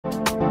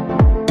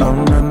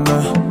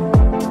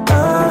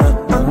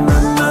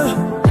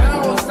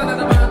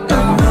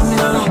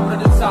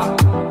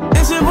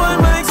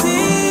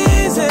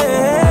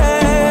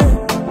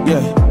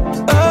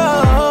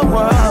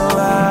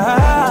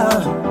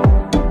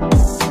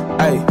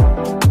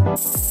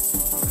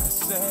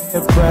A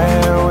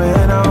prayer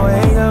when I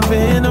wake up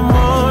in the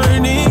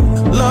morning.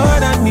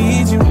 Lord, I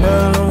need you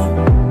now.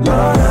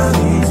 Lord, I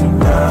need you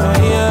now.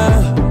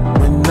 Yeah.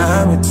 When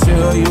I'm with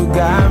you, you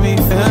got me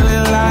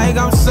feeling like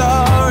I'm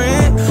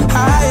soaring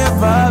high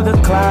above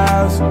the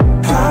clouds,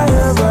 high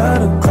above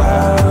the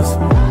clouds.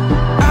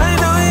 I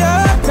know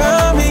you're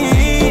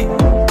coming.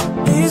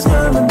 He's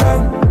coming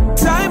back.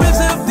 Time is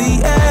of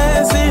the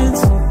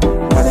essence.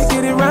 Gotta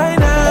get it right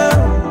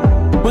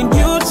now. When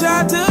you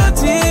try to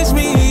teach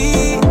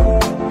me,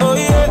 oh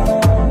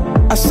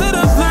yeah, I should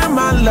have learned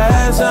my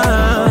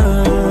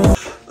lesson.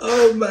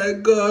 Oh my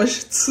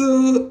gosh,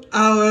 2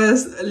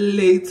 hours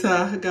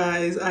later,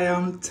 guys. I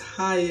am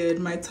tired.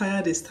 My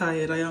tired is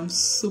tired. I am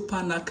super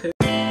knackered.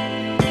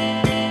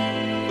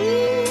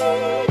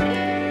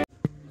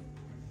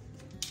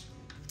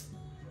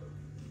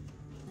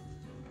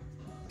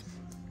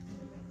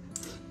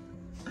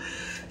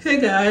 Hey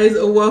guys,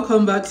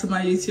 welcome back to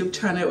my YouTube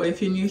channel, or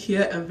if you're new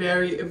here, a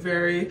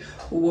very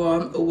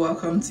warm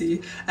welcome to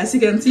you. As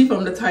you can see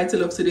from the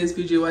title of today's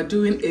video, we're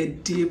doing a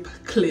deep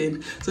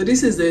clean. So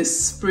this is a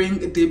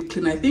spring deep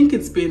clean. I think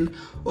it's been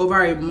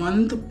over a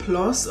month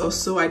plus or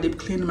so I deep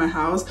clean my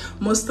house.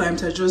 Most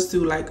times I just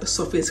do like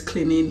surface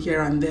cleaning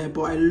here and there,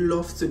 but I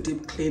love to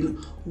deep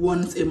clean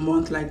once a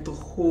month, like the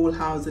whole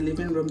house, the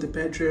living room, the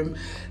bedroom,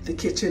 the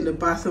kitchen, the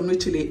bathroom,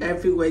 literally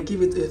everywhere.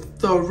 Give it a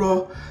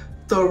thorough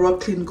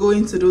clean, go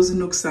into those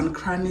nooks and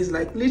crannies,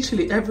 like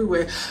literally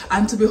everywhere.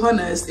 And to be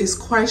honest, it's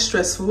quite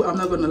stressful, I'm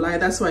not gonna lie.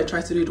 That's why I try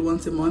to do it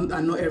once a month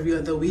and not every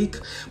other week.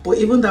 But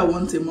even that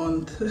once a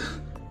month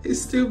it's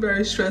still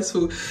very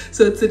stressful.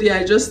 So today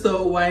I just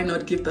thought, why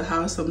not give the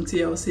house some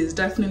TLC? It's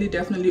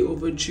definitely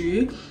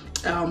overdue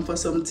for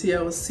some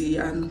TLC,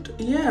 and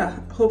yeah,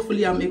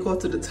 hopefully I'm equal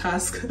to the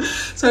task.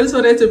 So I just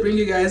wanted to bring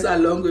you guys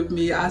along with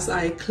me as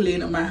I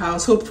clean my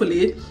house.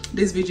 Hopefully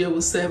this video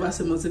will serve as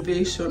a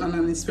motivation and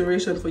an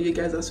inspiration for you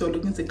guys as well,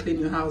 looking to clean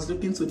your house,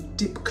 looking to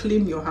deep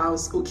clean your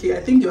house. Okay,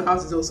 I think your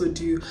house is also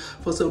due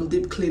for some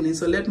deep cleaning,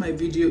 so let my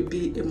video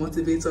be a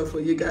motivator for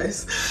you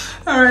guys.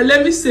 All right,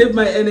 let me save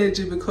my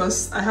energy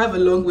because I have a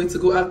long way to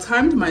go. I've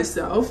timed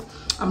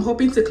myself. I'm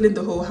hoping to clean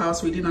the whole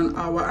house within an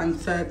hour and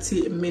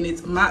 30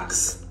 minutes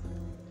max.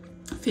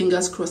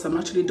 Fingers crossed I'm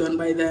actually done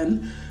by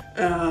then.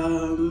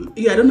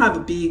 Yeah, I don't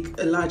have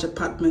a large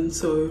apartment,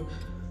 so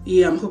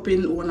yeah, I'm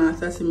hoping 1 hour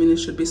 30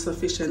 minutes should be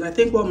sufficient. I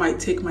think what might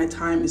take my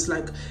time is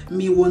like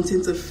me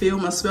wanting to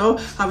film as well,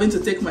 having to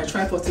take my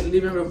tripod to the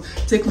living room,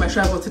 take my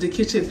tripod to the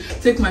kitchen,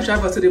 take my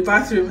tripod to the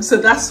bathroom. So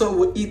that's what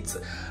would eat,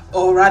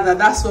 or rather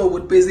that's what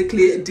would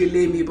basically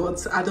delay me,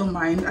 but I don't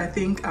mind. I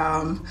think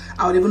I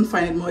would even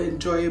find it more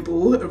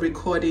enjoyable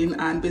recording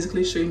and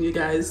basically showing you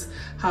guys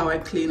how I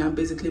clean and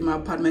basically my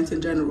apartment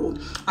in general.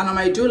 And I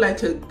might do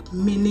like a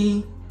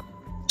mini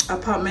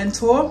apartment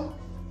tour.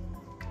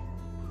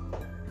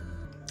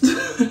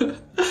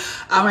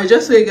 I might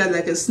just show you guys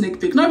like a sneak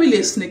peek, not really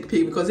a sneak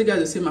peek because you guys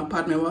will see my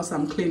apartment whilst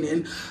I'm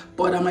cleaning,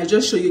 but I might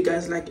just show you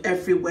guys like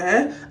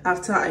everywhere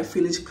after I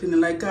finish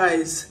cleaning. Like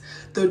guys,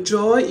 the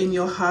joy in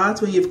your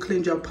heart when you've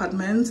cleaned your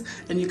apartment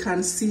and you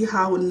can see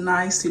how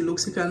nice it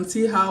looks, you can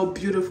see how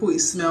beautiful it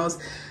smells,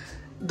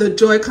 the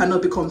joy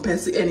cannot be compared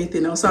to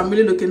anything else. So I'm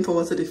really looking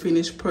forward to the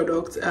finished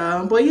product.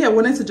 But yeah, I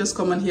wanted to just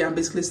come on here and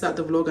basically start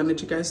the vlog and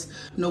let you guys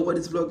know what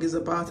this vlog is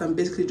about and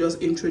basically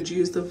just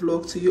introduce the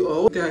vlog to you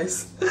all.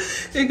 Guys,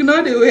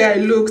 ignore the way I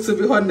look, to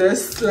be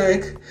honest.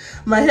 Like,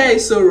 my hair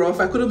is so rough,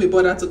 I couldn't be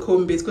bothered to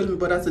comb it, couldn't be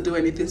bothered to do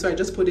anything, so I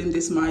just put in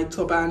this my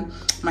turban.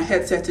 My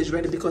headset is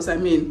ready because I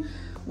mean,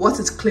 what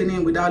is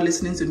cleaning without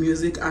listening to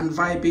music and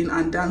vibing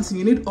and dancing?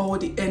 You need all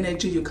the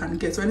energy you can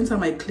get. So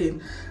anytime I clean,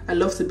 I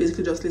love to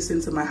basically just listen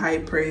to my high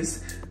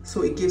praise,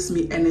 so it gives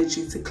me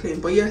energy to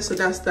clean. But yeah, so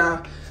that's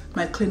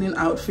my cleaning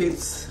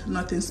outfits,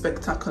 nothing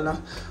spectacular.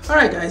 All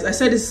right guys, I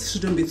said this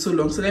shouldn't be too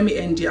long, so let me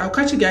end here. I'll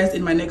catch you guys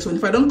in my next one.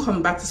 If I don't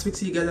come back to speak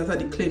to you guys after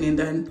the cleaning,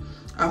 then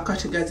I'll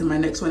catch you guys in my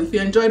next one. If you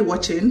enjoyed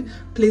watching,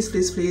 please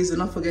do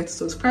not forget to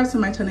subscribe to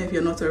my channel if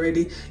you're not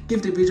already.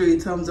 Give the video a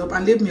thumbs up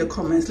and leave me a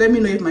comment. Let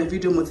me know if my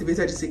video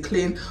motivated you to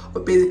clean,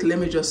 or basically let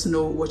me just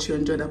know what you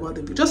enjoyed about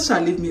the video. Just try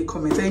to leave me a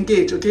comment,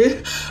 engage,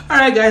 okay? All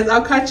right guys,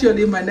 I'll catch you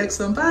in my next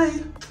one.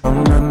 Bye.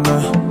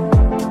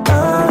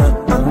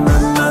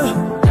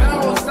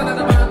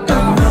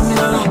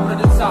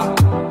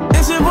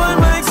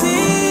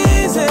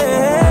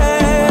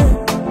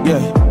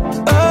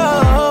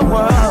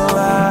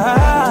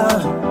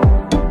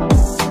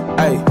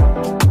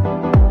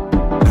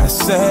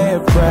 Say a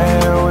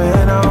prayer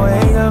when I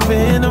wake up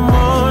in the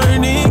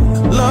morning.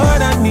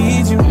 Lord, I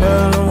need you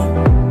now.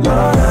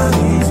 Lord, I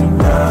need you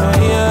now.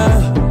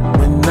 Yeah.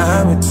 When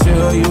I'm with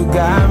you, you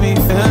got me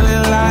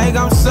feeling like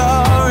I'm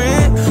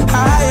soaring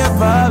high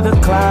above the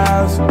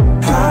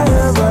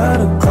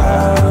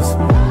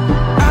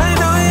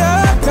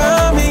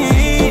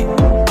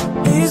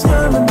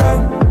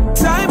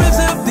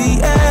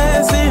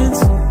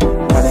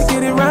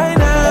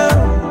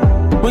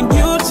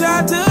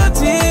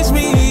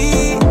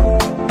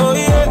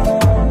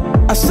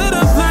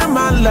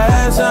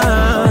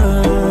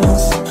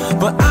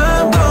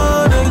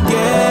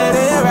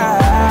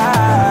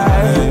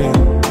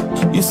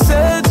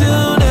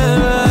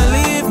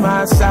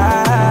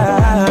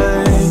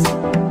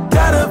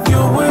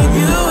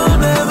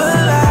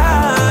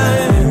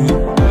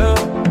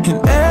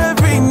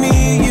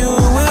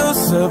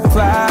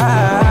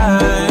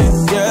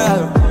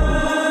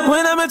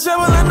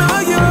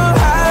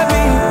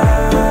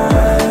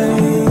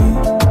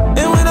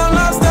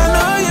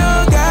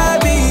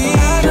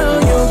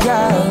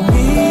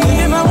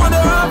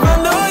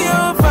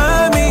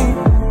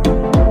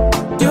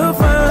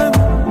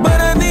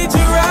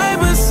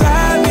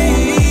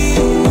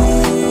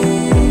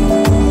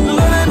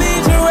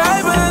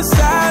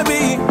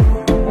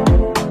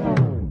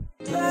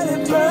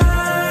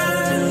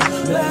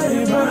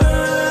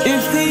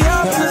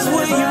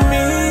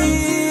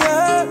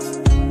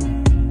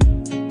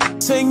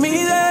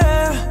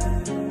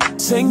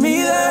take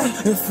me there.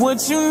 If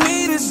what you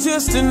need is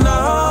just an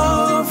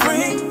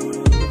offering,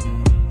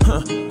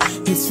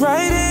 it's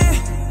right here.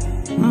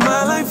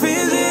 My life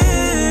is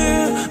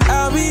here.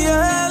 I'll be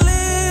a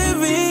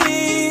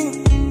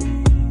living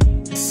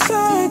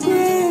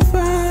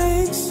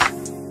sacrifice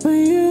for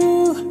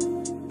you.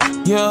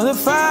 You're the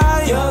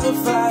fire,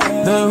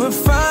 the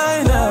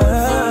refiner.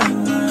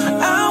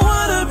 I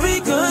wanna be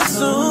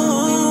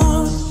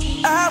consumed.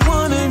 I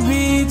wanna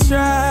be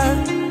tried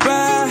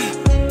by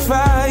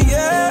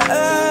fire,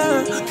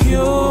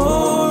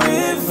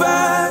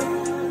 purified.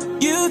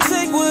 You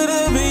take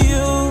whatever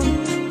you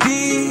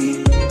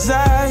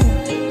desire.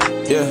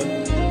 Yeah.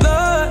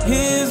 Lord,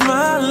 here's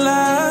my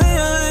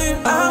life.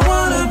 I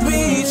wanna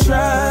be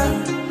tried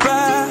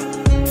by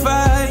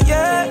fire,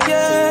 yeah,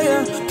 yeah.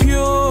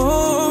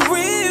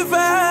 Purified.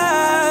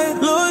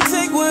 Lord,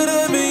 take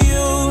whatever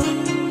you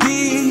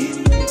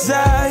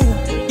desire.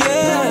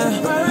 Yeah.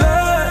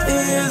 Lord,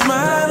 here's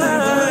my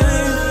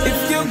life. If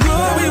your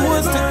glory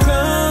wants to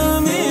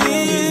come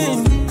in,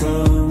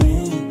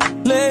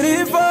 let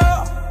it fall.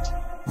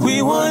 We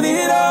want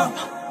it all.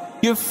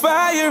 Your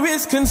fire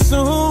is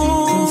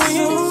consuming.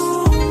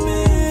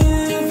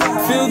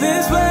 Fill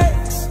this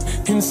place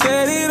and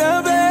set it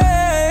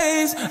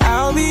ablaze.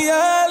 I'll be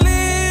a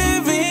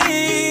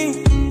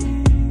living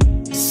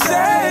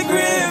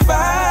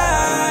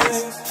sacrifice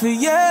for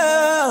you.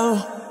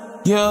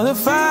 You're the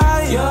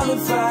fire,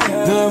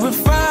 the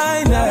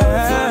refiner.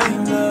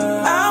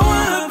 I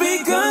wanna be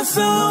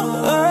consumed.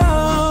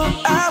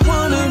 I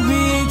wanna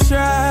be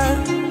tried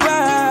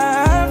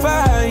by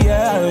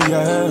fire,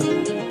 yeah.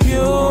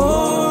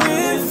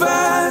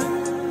 Purified.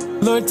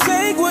 Lord,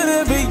 take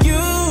whatever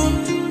you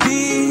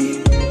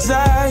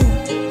desire.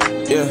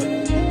 Yeah.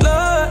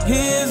 Lord,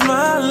 here's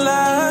my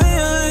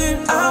life.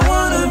 I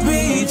wanna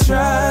be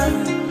tried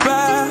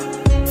by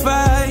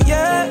fire,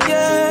 yeah,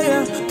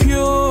 yeah.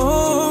 Purified.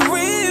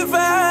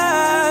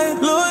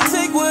 Lord,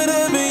 take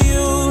whatever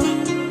you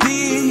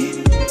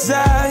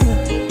desire.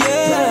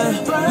 Yeah.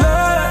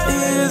 Lord,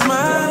 here's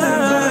my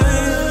life.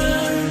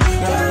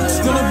 It's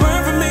gonna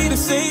burn for me to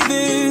say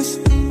this.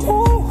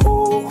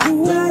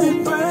 Let it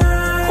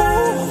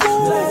burn.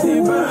 Let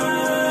it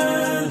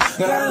burn.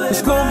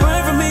 It's gonna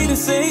burn for me to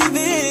say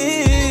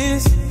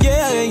this.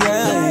 Yeah,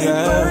 yeah,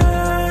 yeah.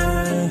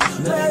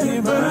 Let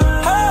it burn.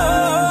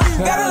 Oh,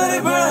 gotta let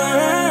it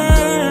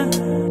burn.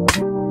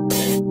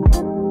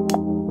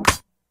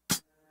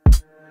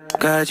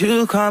 God,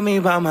 you call me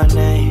by my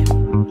name.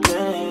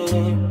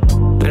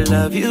 The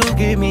love you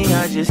give me,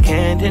 I just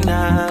can't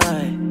deny.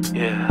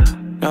 Yeah.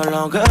 No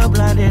longer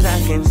blinded, I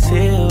can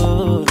see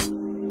you.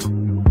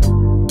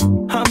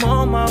 I'm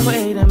on my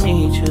way to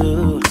meet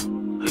you.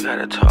 We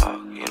gotta talk,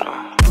 you know.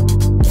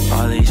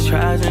 All these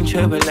trials and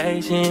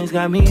tribulations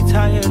got me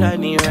tired, I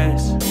need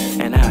rest.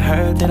 And I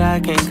heard that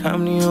I can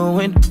come to you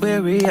when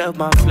weary of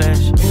my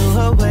flesh. You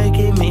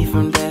awaken me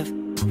from death,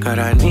 God,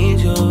 I need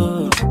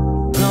you.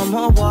 No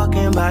more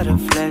walking by the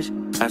flesh,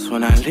 that's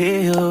when I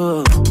leave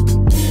you.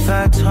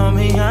 God told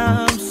me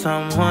I'm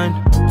someone,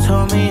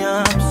 told me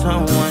I'm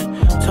someone,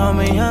 told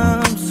me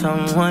I'm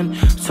someone,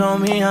 told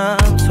me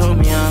I'm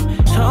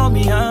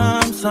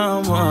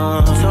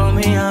someone, told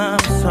me I'm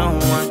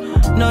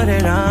someone, know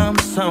that I'm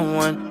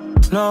someone,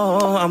 no,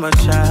 I'm a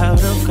child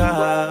of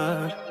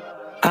God.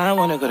 I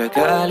wanna go the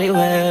godly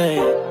way,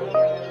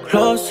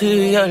 close to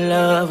your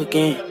love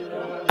again.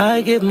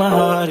 I give my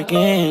heart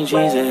again,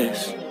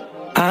 Jesus.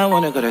 I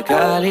wanna go the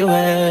godly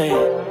way,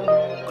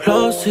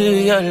 close to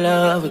your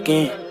love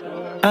again.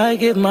 I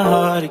give my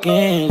heart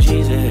again,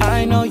 Jesus.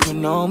 I know you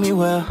know me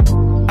well.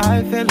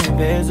 I feel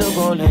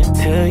invisible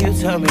until you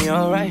tell me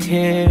you're right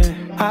here.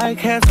 I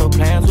cancel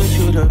plans with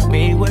you to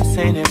meet with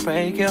sin and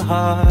break your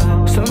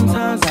heart.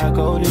 Sometimes I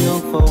go to you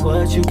for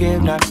what you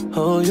give, not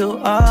who you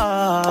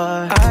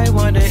are. I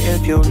wonder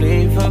if you'll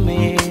leave for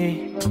me.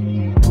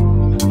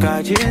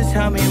 God, just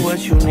tell me what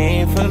you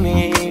need from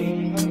me.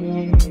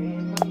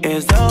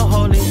 Is the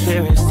Holy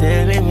Spirit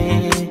still in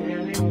me?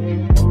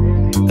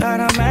 God,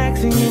 I'm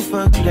asking you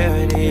for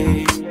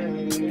clarity,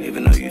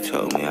 even though you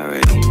told me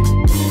already.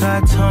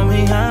 God told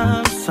me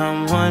I'm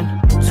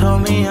someone,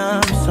 told me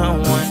I'm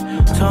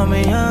someone, told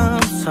me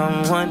I'm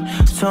someone,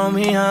 told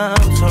me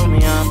I'm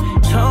someone,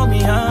 told me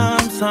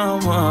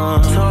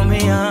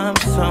I'm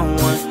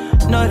someone,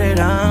 know that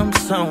I'm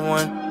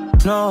someone,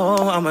 no,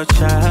 I'm a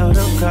child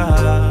of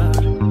God.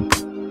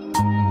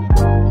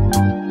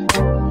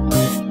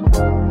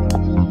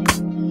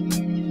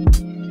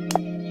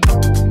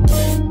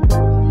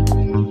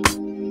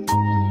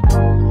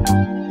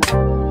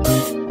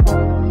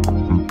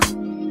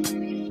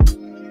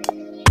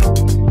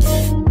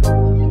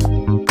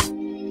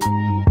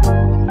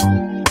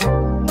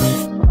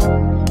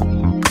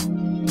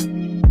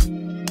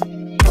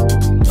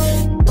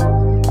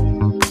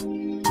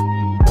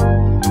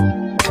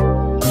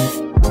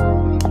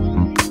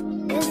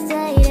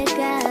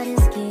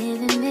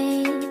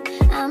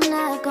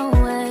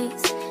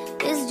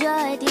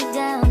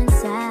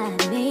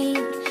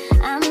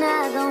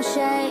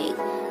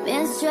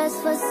 Been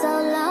stressed for so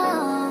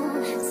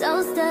long,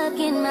 so stuck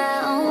in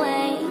my own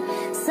way.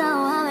 So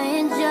I'ma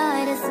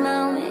enjoy this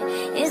moment.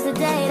 It's the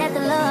day that the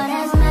Lord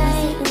has made.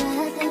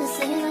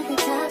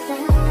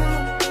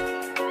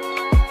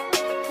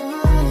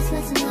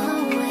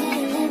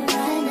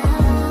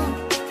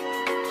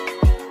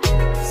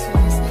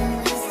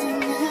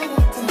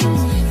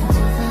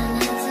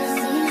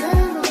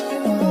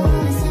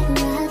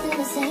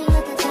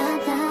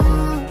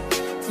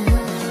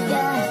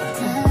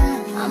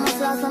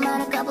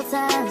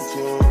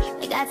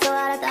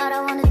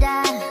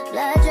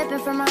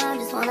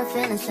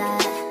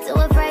 Inside. Too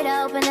afraid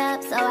to open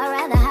up, so I'd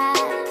rather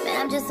hide.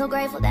 Man, I'm just so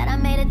grateful that I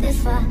made it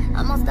this far.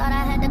 Almost thought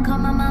I had to call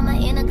my mama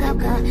in a cop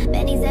car.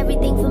 Benny's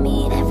everything for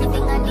me and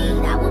everything I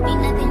need. I would be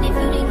nothing if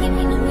you didn't give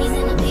me no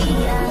reason to be.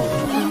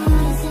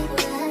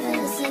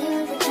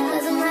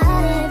 Cause I'm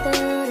riding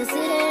through the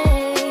city.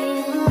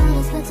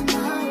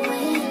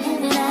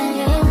 And I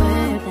ain't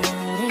worried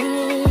about it.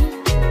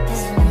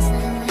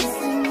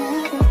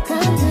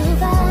 Come too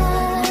far.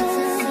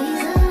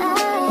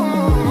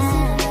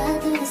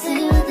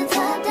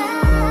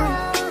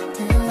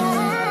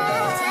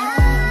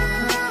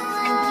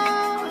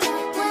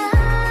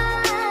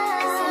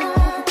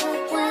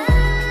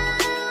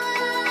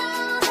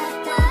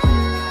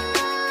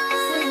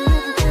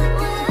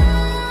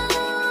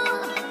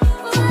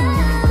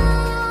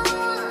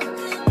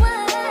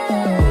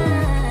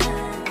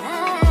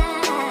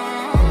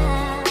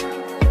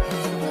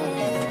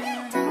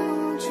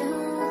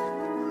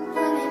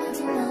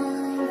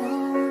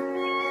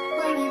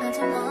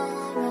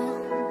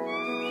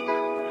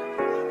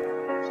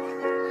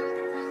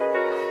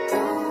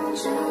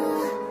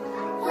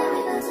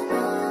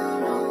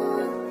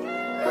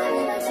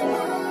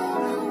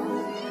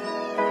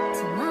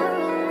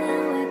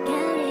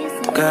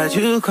 God,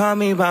 you call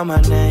me by my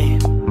name.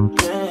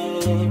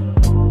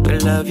 The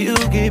love you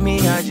give me,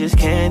 I just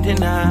can't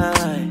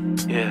deny.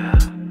 Yeah.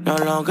 No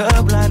longer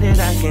blinded,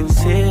 I can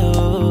see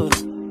you.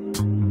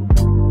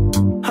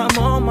 I'm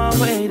on my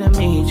way to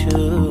meet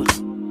you.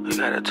 We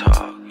gotta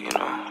talk, you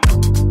know.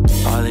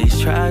 All these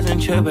trials and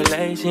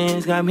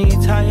tribulations got me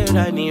tired,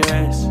 I need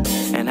rest.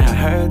 And I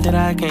heard that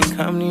I can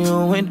come to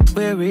you when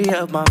weary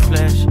of my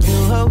flesh.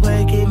 You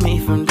awaken me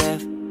from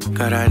death,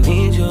 God, I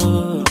need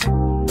you.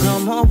 No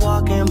more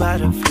walking by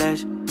the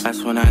flesh,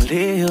 that's when I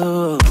leave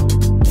you.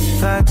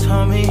 God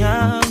told me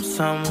I'm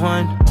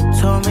someone,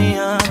 told me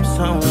I'm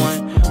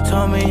someone,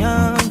 told me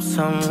I'm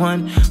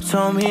someone,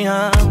 told me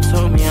I'm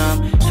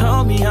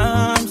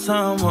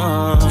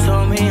someone,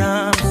 told me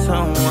I'm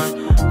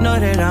someone, know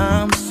that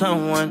I'm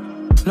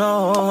someone,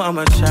 no, I'm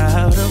a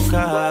child of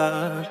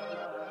God.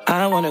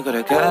 I wanna go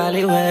to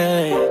Golly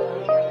way,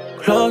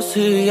 close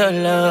to your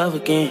love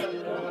again.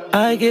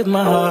 I give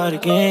my heart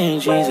again,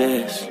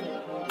 Jesus.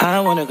 I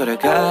wanna go to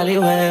Golly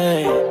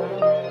way,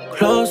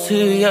 close to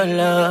your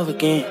love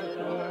again.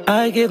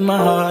 I give my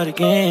heart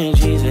again,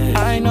 Jesus.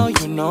 I know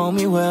you know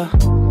me well.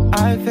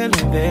 I feel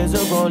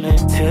invisible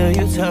until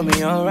you tell me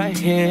you're right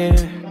here.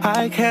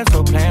 I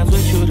cancel plans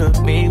with you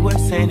to meet with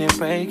sin and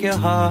break your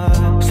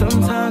heart.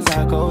 Sometimes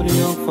I go to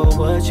you for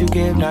what you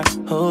give, not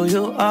who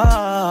you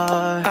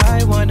are.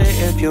 I wonder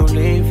if you'll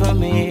leave for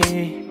me.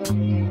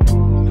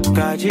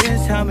 God,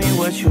 just tell me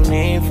what you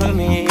need from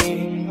me.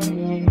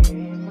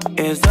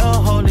 Is the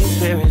Holy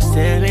Spirit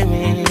still in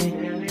me?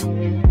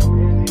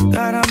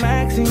 God, I'm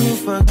asking you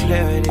for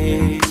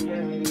clarity,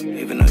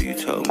 even though you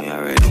told me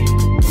already.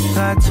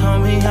 God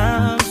told me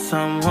I'm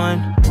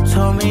someone,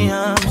 told me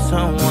I'm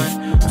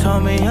someone,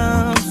 told me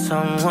I'm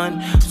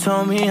someone,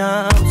 told me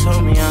I'm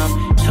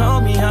someone,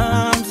 told me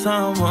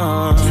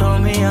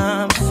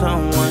I'm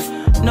someone,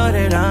 know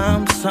that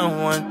I'm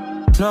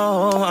someone,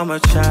 no, I'm a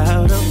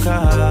child of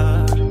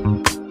God.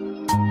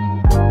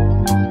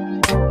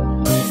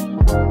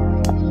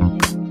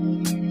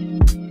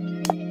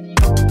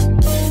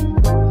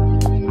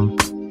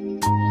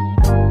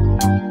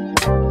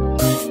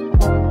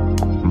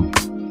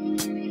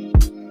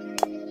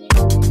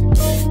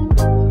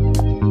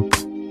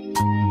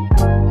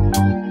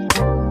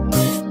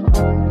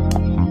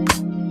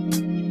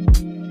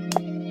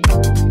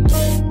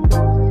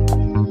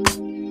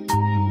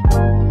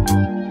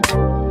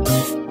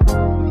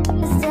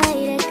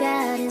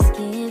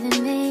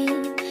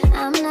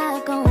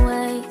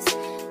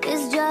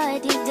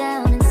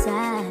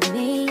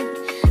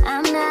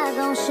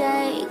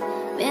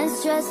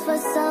 For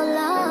so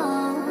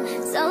long,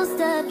 so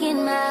stuck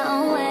in my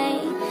own way.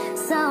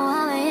 So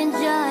I'ma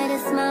enjoy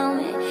this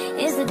moment.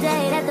 It's the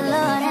day that the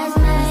Lord has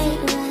made.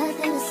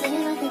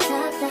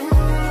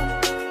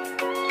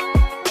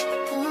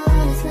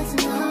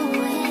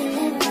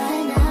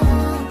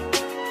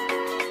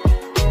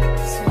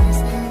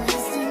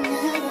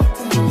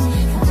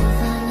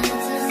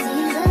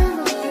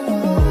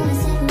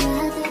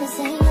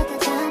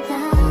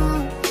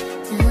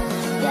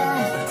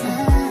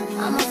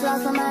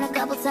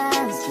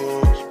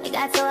 It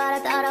got so hot I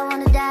thought I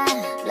wanna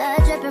die.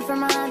 Blood dripping from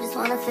my arm, just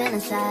wanna feel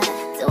inside.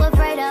 Too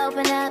afraid to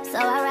open up, so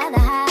I'd rather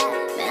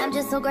hide. Man, I'm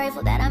just so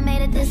grateful that I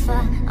made it this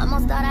far.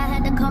 Almost thought I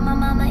had to call my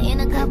mama in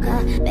a cop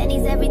car.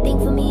 Benny's everything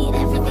for me and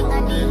everything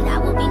I need. I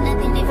would be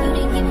nothing if you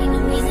didn't give me no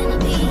reason to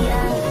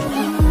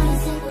be.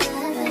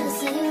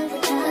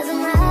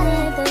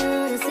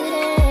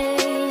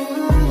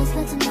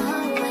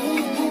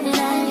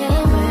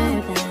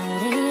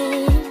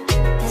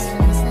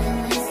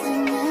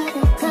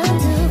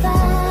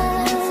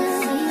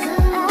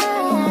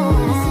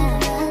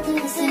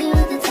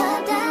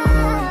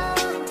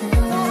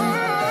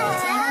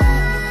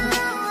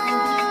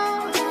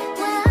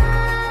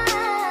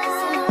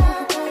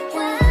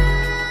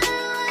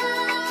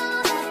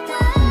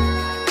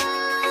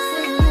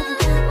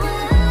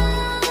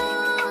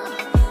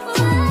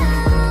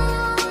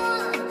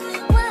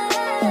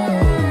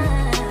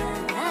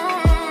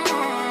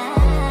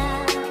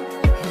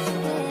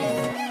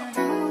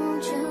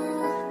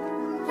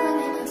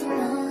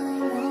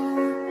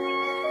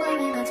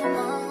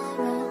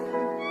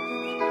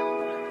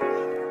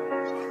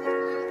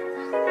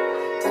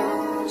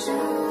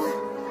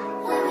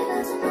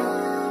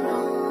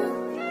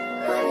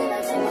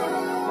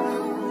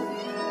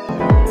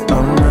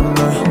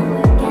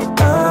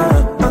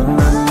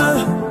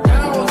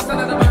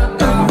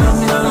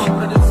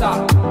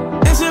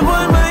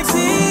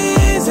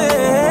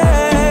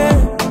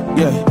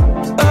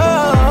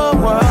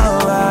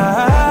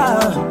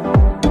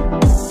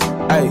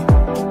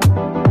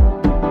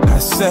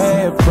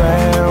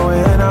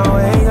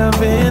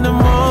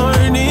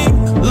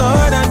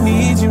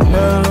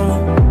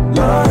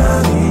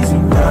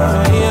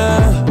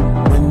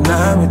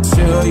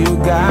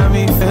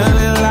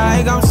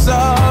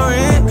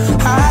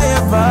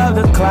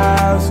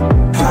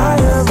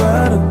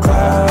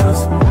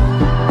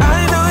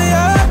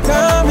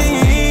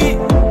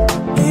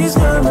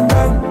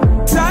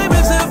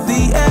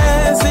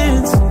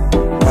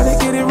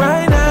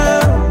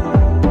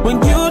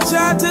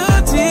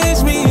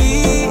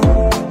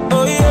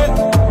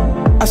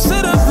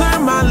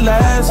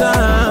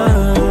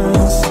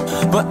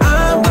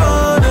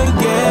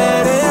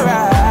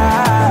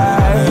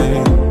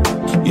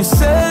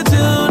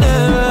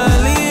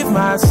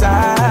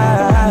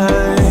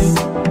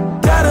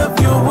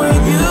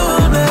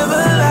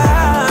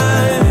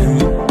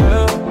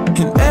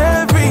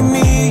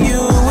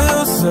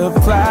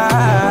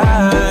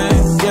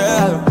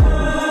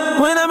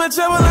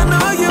 trouble, I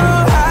know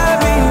you'll hide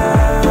me.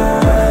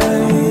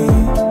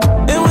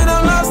 And when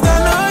I'm lost, I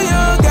know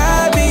you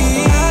got me.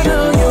 I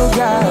know you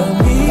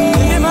got me.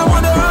 And if I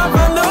wander off, I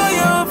know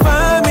you'll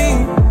find me.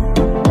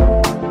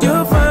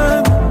 You'll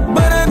find me.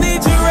 But I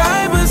need you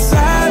right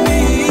beside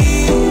me.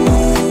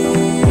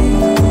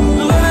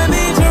 Lord, I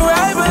need you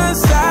right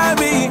beside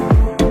me.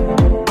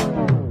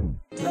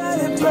 Let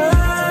it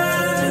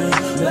burn,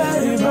 let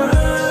it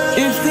burn.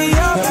 If the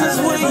altar's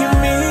where you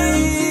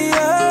meet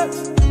us,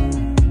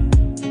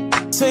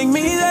 take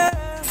me there,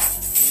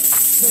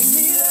 take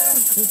me there.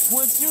 If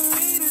what you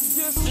need is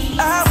just,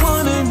 I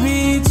wanna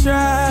be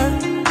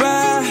tried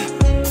by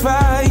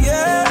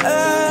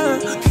fire,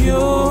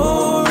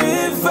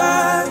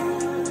 purified.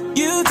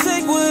 You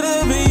take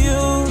whatever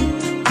you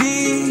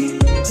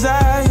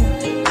desire.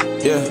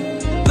 Yeah.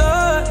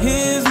 Lord,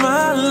 here's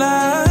my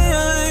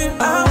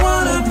life. I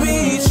wanna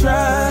be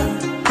tried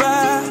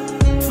by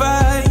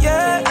fire,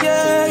 yeah,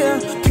 yeah.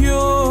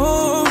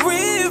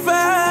 Purified.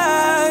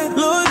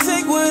 Lord,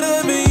 take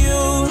whatever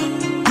you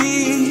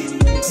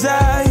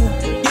desire.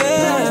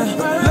 Yeah.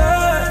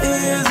 Lord,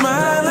 here's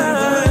my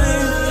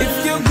life. If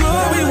your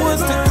glory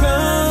wants to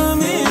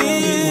come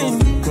in,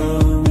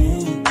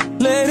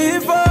 let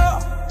it fall.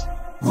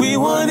 We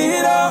want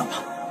it all.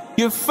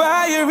 Your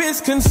fire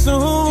is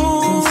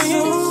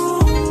consuming.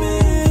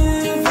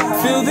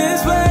 Fill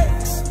this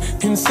place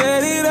and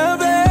set it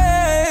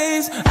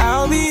ablaze.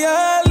 I'll be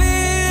a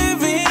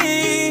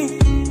living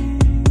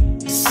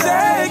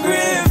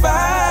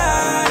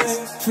sacrifice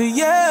for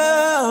you.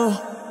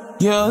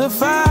 You're the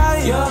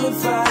fire,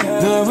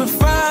 the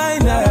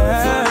refiner.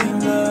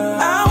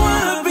 I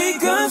wanna be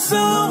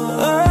consumed.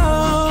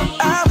 Oh,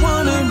 I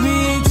wanna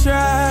be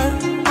tried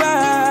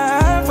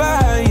by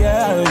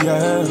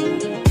fire,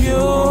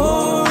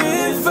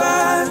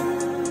 purified.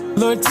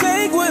 Lord,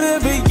 take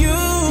whatever you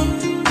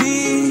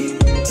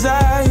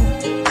desire.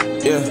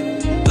 Yeah.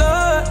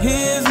 Lord,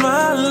 here's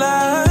my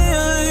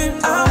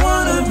life. I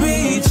wanna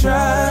be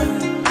tried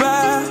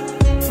by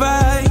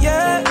fire,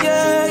 yeah,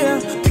 yeah.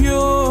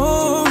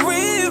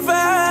 Purified.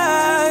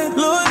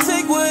 Lord,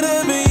 take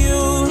whatever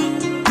you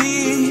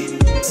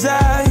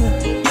desire.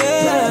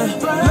 Yeah.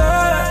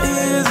 Lord,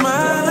 here's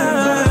my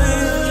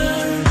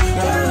life.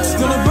 It's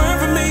gonna burn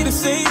for me to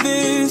say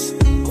this.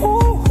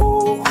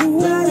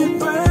 Let it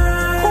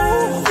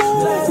burn.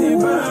 Let it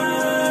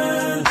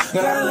burn.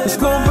 It's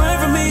gonna burn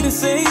for me to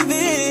say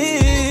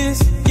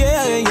this.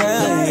 Yeah,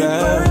 yeah,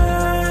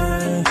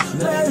 yeah.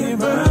 Let it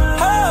burn.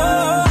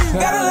 Oh,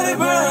 gotta let it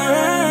burn.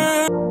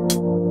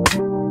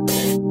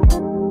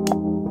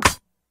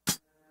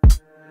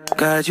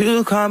 God,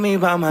 you call me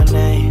by my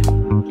name.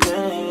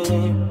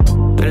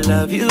 The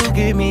love you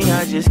give me,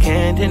 I just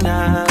can't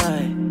deny.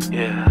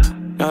 Yeah.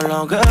 No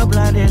longer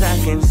blinded, I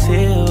can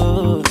see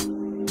you.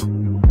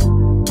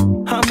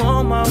 I'm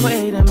on my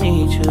way to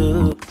meet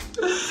you.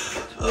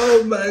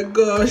 Oh my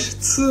gosh,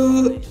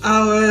 2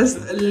 hours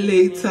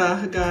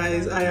later,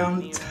 guys. I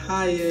am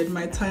tired.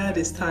 My tired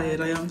is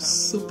tired. I am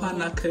super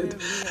knackered.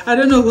 I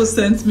don't know who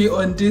sent me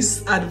on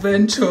this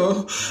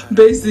adventure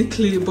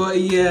basically, but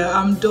yeah,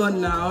 I'm done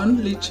now.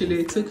 Literally,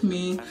 it took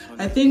me,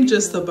 I think,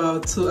 just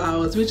about 2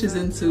 hours, which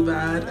isn't too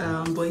bad.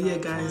 But yeah,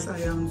 guys,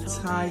 I am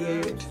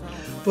tired.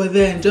 But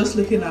then just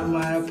looking at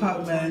my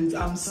apartment,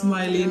 I'm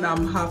smiling,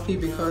 I'm happy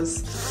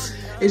because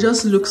it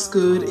just looks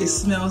good, it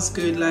smells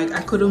good. Like,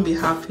 I couldn't be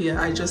happier.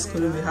 I just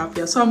couldn't be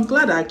happier. So I'm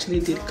glad I actually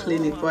did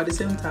clean it, but at the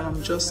same time,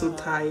 I'm just so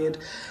tired.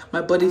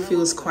 My body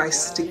feels quite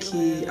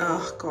sticky.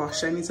 Oh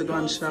gosh, I need to go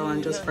and shower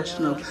and just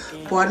freshen up.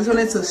 But I just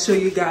wanted to show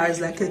you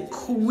guys like a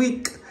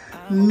quick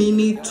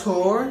mini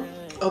tour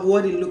of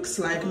what it looks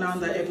like now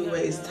that everywhere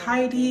is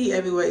tidy,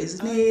 everywhere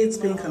is neat,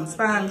 pink and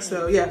spank.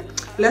 So yeah,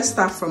 let's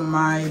start from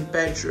my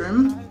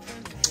bedroom.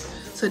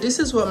 So this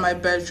is what my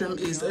bedroom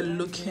is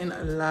looking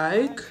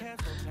like.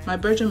 My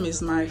bedroom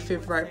is my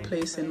favorite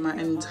place in my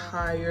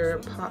entire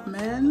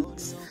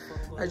apartment.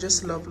 I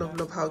just love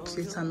how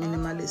cute and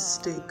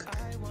minimalistic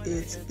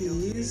it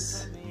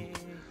is.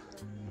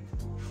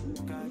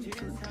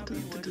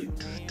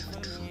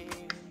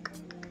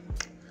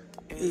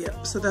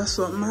 Yeah, so that's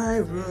what my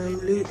room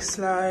looks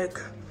like.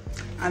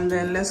 And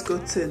then let's go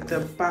to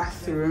the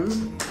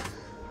bathroom.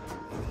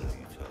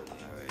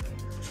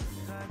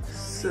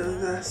 So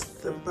that's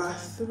the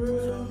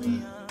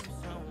bathroom.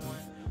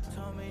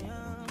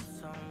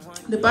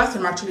 The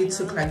bathroom actually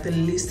took like the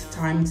least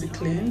time to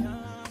clean.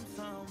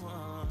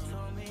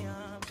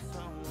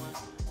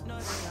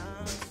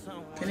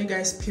 Can you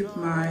guys peep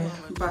my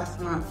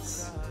bath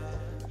mats?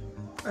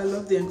 I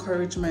love the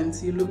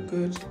encouragement. You look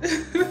good.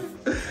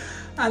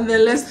 And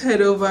then let's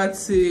head over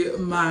to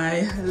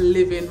my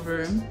living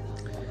room.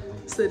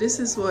 So this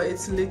is what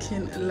it's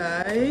looking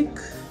like.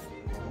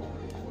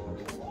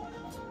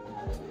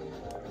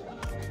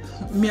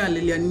 Me and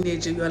Lillian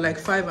Neji, you are like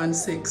 5 and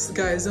 6.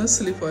 Guys, don't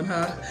sleep on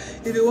her.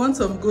 If you want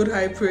some good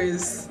high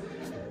praise,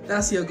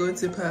 that's your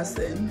go-to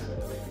person.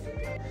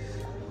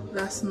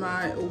 That's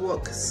my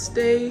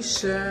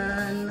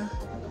workstation.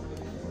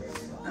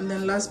 And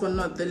then last but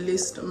not the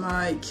least,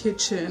 my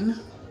kitchen.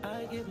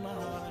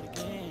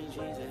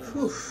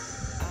 Whew.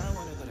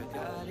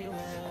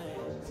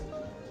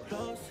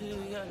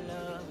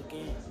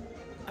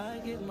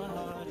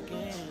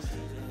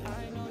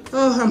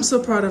 Oh, I'm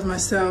so proud of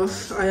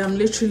myself. I am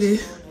literally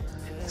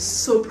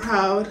so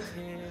proud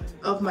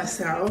of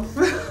myself.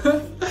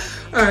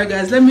 Alright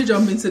guys, let me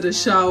jump into the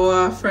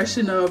shower,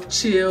 freshen up,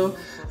 chill,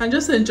 and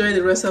just enjoy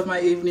the rest of my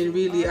evening.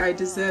 Really, I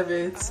deserve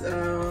it.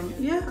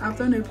 Yeah, I've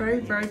done a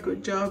very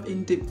good job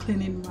in deep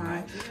cleaning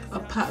my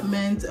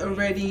apartment,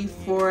 ready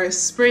for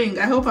spring.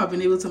 I hope I've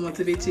been able to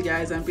motivate you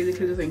guys and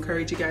basically just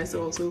encourage you guys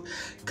to also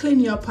clean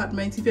your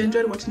apartment. If you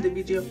enjoyed watching the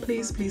video,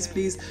 please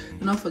do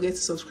not forget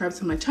to subscribe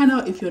to my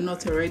channel if you're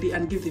not already,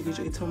 and give the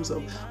video a thumbs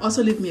up.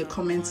 Also leave me a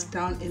comment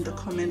down in the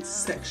comments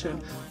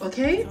section.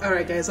 Okay, all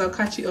right guys, I'll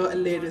catch you all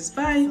later.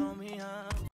 Bye.